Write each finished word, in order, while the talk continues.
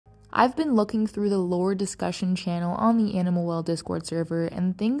I've been looking through the lore discussion channel on the Animal Well Discord server,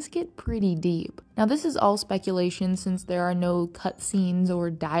 and things get pretty deep. Now, this is all speculation since there are no cutscenes or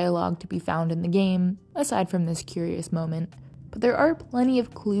dialogue to be found in the game, aside from this curious moment. But there are plenty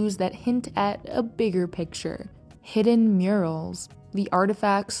of clues that hint at a bigger picture. Hidden murals, the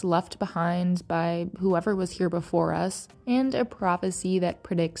artifacts left behind by whoever was here before us, and a prophecy that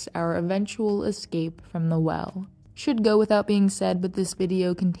predicts our eventual escape from the well. Should go without being said, but this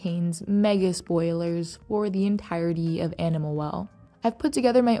video contains mega spoilers for the entirety of Animal Well. I've put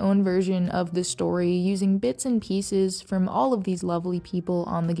together my own version of the story using bits and pieces from all of these lovely people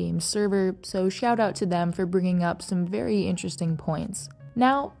on the game's server, so shout out to them for bringing up some very interesting points.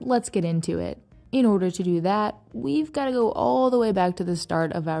 Now, let's get into it. In order to do that, we've got to go all the way back to the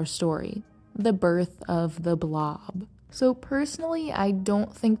start of our story, the birth of the Blob. So personally, I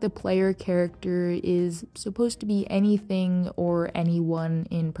don't think the player character is supposed to be anything or anyone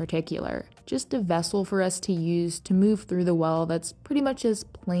in particular. Just a vessel for us to use to move through the well that's pretty much as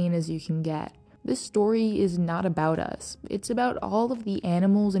plain as you can get. This story is not about us. It's about all of the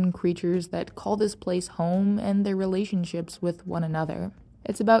animals and creatures that call this place home and their relationships with one another.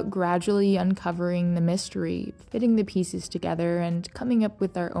 It's about gradually uncovering the mystery, fitting the pieces together, and coming up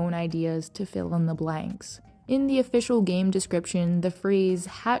with our own ideas to fill in the blanks. In the official game description, the phrase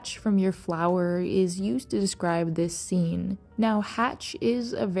 "hatch from your flower" is used to describe this scene. Now, hatch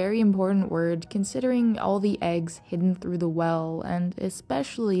is a very important word considering all the eggs hidden through the well, and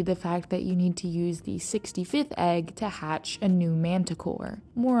especially the fact that you need to use the 65th egg to hatch a new manticore.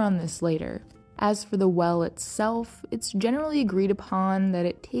 More on this later. As for the well itself, it's generally agreed upon that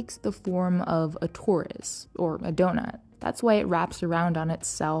it takes the form of a torus, or a donut. That's why it wraps around on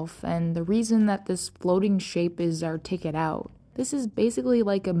itself, and the reason that this floating shape is our ticket out. This is basically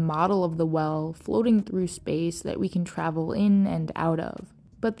like a model of the well floating through space that we can travel in and out of.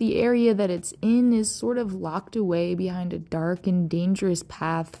 But the area that it's in is sort of locked away behind a dark and dangerous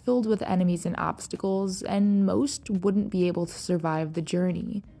path filled with enemies and obstacles, and most wouldn't be able to survive the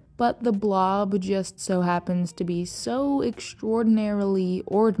journey. But the blob just so happens to be so extraordinarily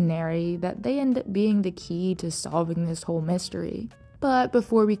ordinary that they end up being the key to solving this whole mystery. But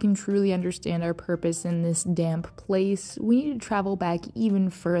before we can truly understand our purpose in this damp place, we need to travel back even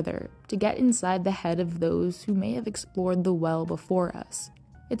further to get inside the head of those who may have explored the well before us.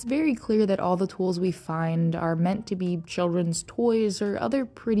 It's very clear that all the tools we find are meant to be children's toys or other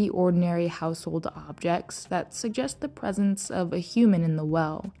pretty ordinary household objects that suggest the presence of a human in the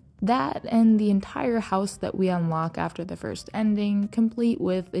well. That and the entire house that we unlock after the first ending, complete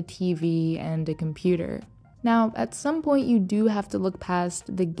with a TV and a computer. Now, at some point you do have to look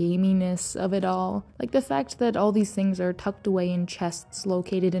past the gaminess of it all, like the fact that all these things are tucked away in chests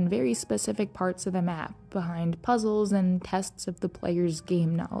located in very specific parts of the map, behind puzzles and tests of the player's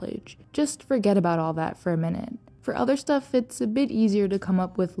game knowledge. Just forget about all that for a minute. For other stuff, it's a bit easier to come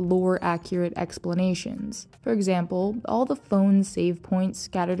up with lore-accurate explanations. For example, all the phone save points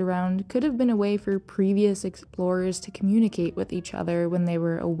scattered around could have been a way for previous explorers to communicate with each other when they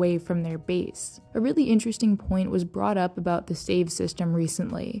were away from their base. A really interesting point was brought up about the save system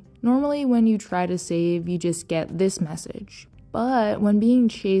recently. Normally, when you try to save, you just get this message. But when being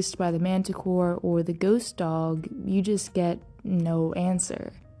chased by the manticore or the ghost dog, you just get no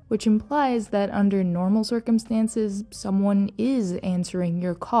answer. Which implies that under normal circumstances, someone is answering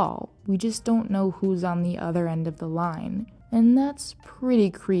your call. We just don't know who's on the other end of the line. And that's pretty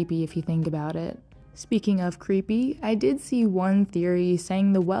creepy if you think about it. Speaking of creepy, I did see one theory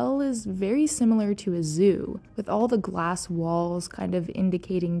saying the well is very similar to a zoo, with all the glass walls kind of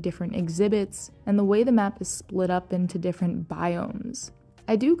indicating different exhibits, and the way the map is split up into different biomes.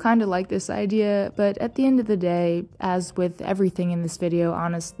 I do kind of like this idea, but at the end of the day, as with everything in this video,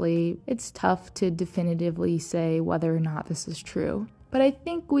 honestly, it's tough to definitively say whether or not this is true. But I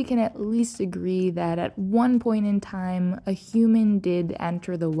think we can at least agree that at one point in time, a human did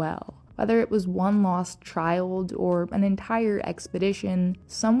enter the well. Whether it was one lost child or an entire expedition,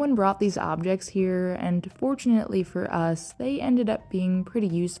 someone brought these objects here, and fortunately for us, they ended up being pretty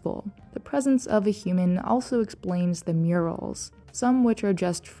useful. The presence of a human also explains the murals, some which are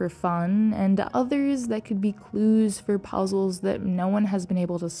just for fun, and others that could be clues for puzzles that no one has been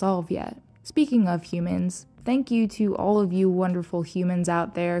able to solve yet. Speaking of humans, thank you to all of you wonderful humans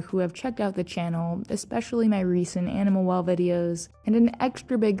out there who have checked out the channel, especially my recent Animal Well videos, and an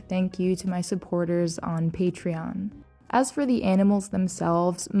extra big thank you to my supporters on Patreon. As for the animals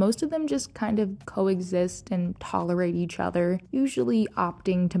themselves, most of them just kind of coexist and tolerate each other, usually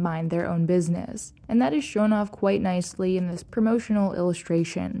opting to mind their own business. And that is shown off quite nicely in this promotional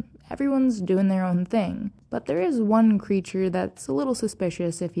illustration, Everyone's doing their own thing. But there is one creature that's a little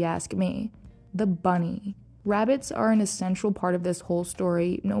suspicious if you ask me. The bunny. Rabbits are an essential part of this whole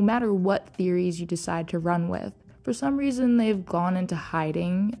story, no matter what theories you decide to run with. For some reason, they've gone into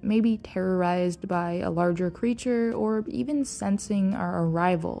hiding, maybe terrorized by a larger creature, or even sensing our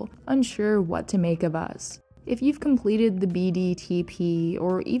arrival, unsure what to make of us. If you've completed the BDTP,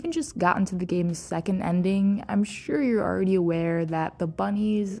 or even just gotten to the game's second ending, I'm sure you're already aware that the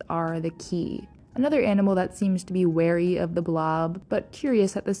bunnies are the key. Another animal that seems to be wary of the blob, but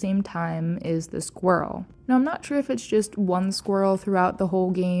curious at the same time, is the squirrel. Now, I'm not sure if it's just one squirrel throughout the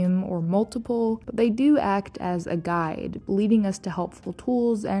whole game or multiple, but they do act as a guide, leading us to helpful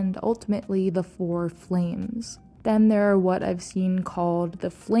tools and ultimately the 4 flames. Then there are what I've seen called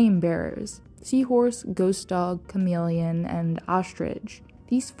the flame bearers: seahorse, ghost dog, chameleon, and ostrich.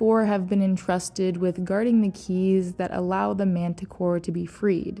 These 4 have been entrusted with guarding the keys that allow the manticore to be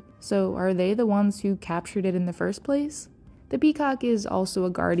freed. So are they the ones who captured it in the first place? The peacock is also a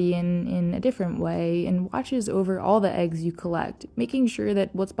guardian in a different way and watches over all the eggs you collect, making sure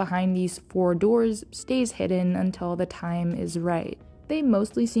that what's behind these 4 doors stays hidden until the time is right. They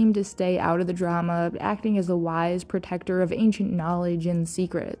mostly seem to stay out of the drama, acting as a wise protector of ancient knowledge and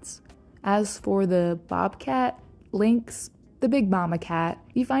secrets. As for the bobcat, lynx, the big mama cat,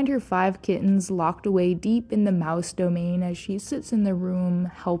 we find her 5 kittens locked away deep in the mouse domain as she sits in the room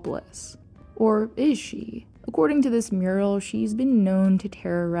helpless. Or is she? According to this mural, she's been known to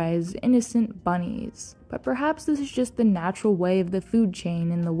terrorize innocent bunnies, but perhaps this is just the natural way of the food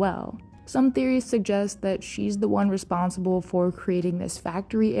chain in the well. Some theories suggest that she's the one responsible for creating this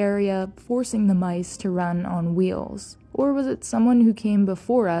factory area, forcing the mice to run on wheels. Or was it someone who came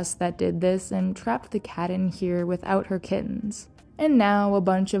before us that did this and trapped the cat in here without her kittens? And now a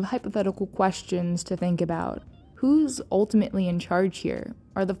bunch of hypothetical questions to think about. Who's ultimately in charge here?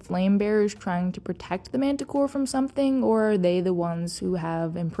 Are the flame bearers trying to protect the manticore from something, or are they the ones who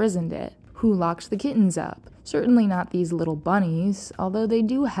have imprisoned it? Who locked the kittens up? Certainly not these little bunnies, although they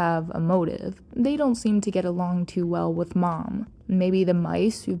do have a motive. They don't seem to get along too well with Mom. Maybe the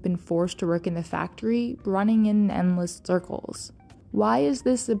mice who've been forced to work in the factory, running in endless circles. Why is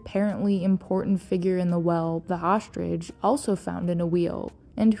this apparently important figure in the well, the ostrich, also found in a wheel?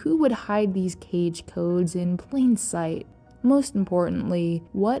 And who would hide these cage codes in plain sight? Most importantly,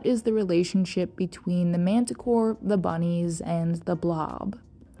 what is the relationship between the manticore, the bunnies, and the blob?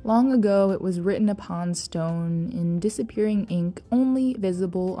 Long ago, it was written upon stone in disappearing ink only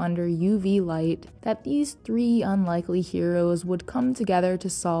visible under UV light that these 3 unlikely heroes would come together to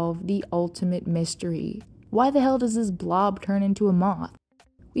solve the ultimate mystery. Why the hell does this blob turn into a moth?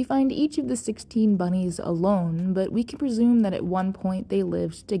 We find each of the 16 bunnies alone, but we can presume that at one point they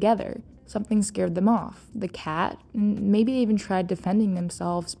lived together. Something scared them off, the cat, and maybe they even tried defending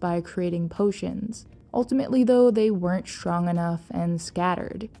themselves by creating potions. Ultimately, though, they weren't strong enough and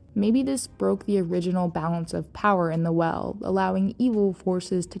scattered. Maybe this broke the original balance of power in the well, allowing evil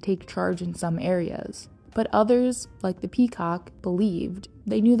forces to take charge in some areas. But others, like the peacock, believed.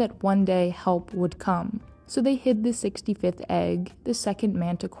 They knew that one day help would come. So they hid the 65th egg, the second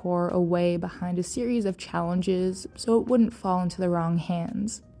manticore, away behind a series of challenges so it wouldn't fall into the wrong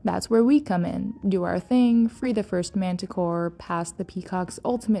hands. That's where we come in, do our thing, free the first manticore, pass the peacock's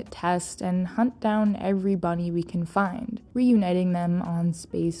ultimate test, and hunt down every bunny we can find, reuniting them on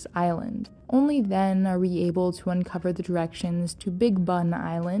Space Island. Only then are we able to uncover the directions to Big Bun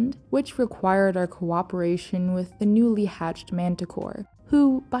Island, which required our cooperation with the newly hatched manticore,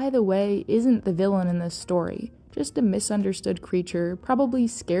 who, by the way, isn't the villain in this story. Just a misunderstood creature, probably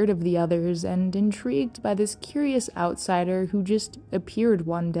scared of the others and intrigued by this curious outsider who just appeared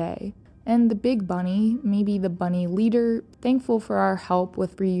one day. And the big bunny, maybe the bunny leader, thankful for our help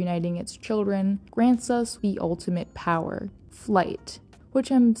with reuniting its children, grants us the ultimate power, flight,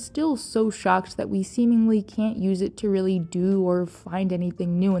 which I'm still so shocked that we seemingly can't use it to really do or find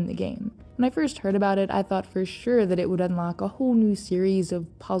anything new in the game. When I first heard about it, I thought for sure that it would unlock a whole new series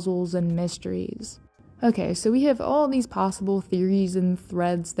of puzzles and mysteries. Okay, so we have all these possible theories and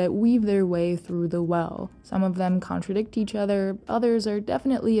threads that weave their way through the well. Some of them contradict each other, others are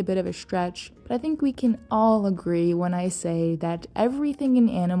definitely a bit of a stretch, but I think we can all agree when I say that everything in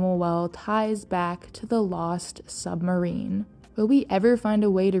Animal Well ties back to the lost submarine. Will we ever find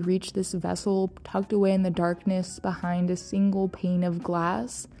a way to reach this vessel tucked away in the darkness behind a single pane of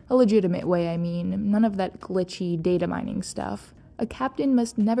glass? A legitimate way, I mean, none of that glitchy data mining stuff. A captain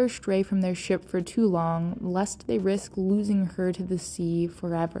must never stray from their ship for too long, lest they risk losing her to the sea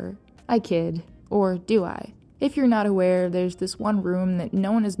forever. I kid. Or do I? If you're not aware, there's this one room that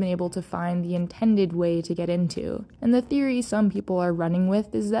no one has been able to find the intended way to get into, and the theory some people are running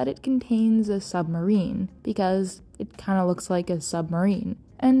with is that it contains a submarine, because it kind of looks like a submarine.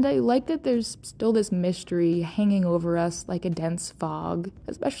 And I like that there's still this mystery hanging over us like a dense fog,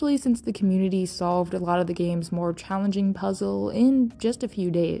 especially since the community solved a lot of the game's more challenging puzzle in just a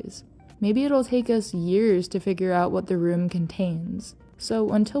few days. Maybe it'll take us years to figure out what the room contains.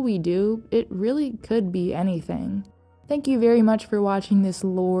 So until we do, it really could be anything. Thank you very much for watching this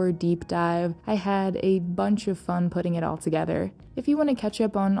lore deep dive. I had a bunch of fun putting it all together. If you want to catch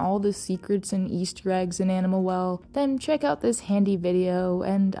up on all the secrets and Easter eggs in Animal Well, then check out this handy video,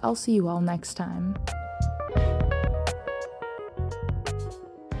 and I'll see you all next time.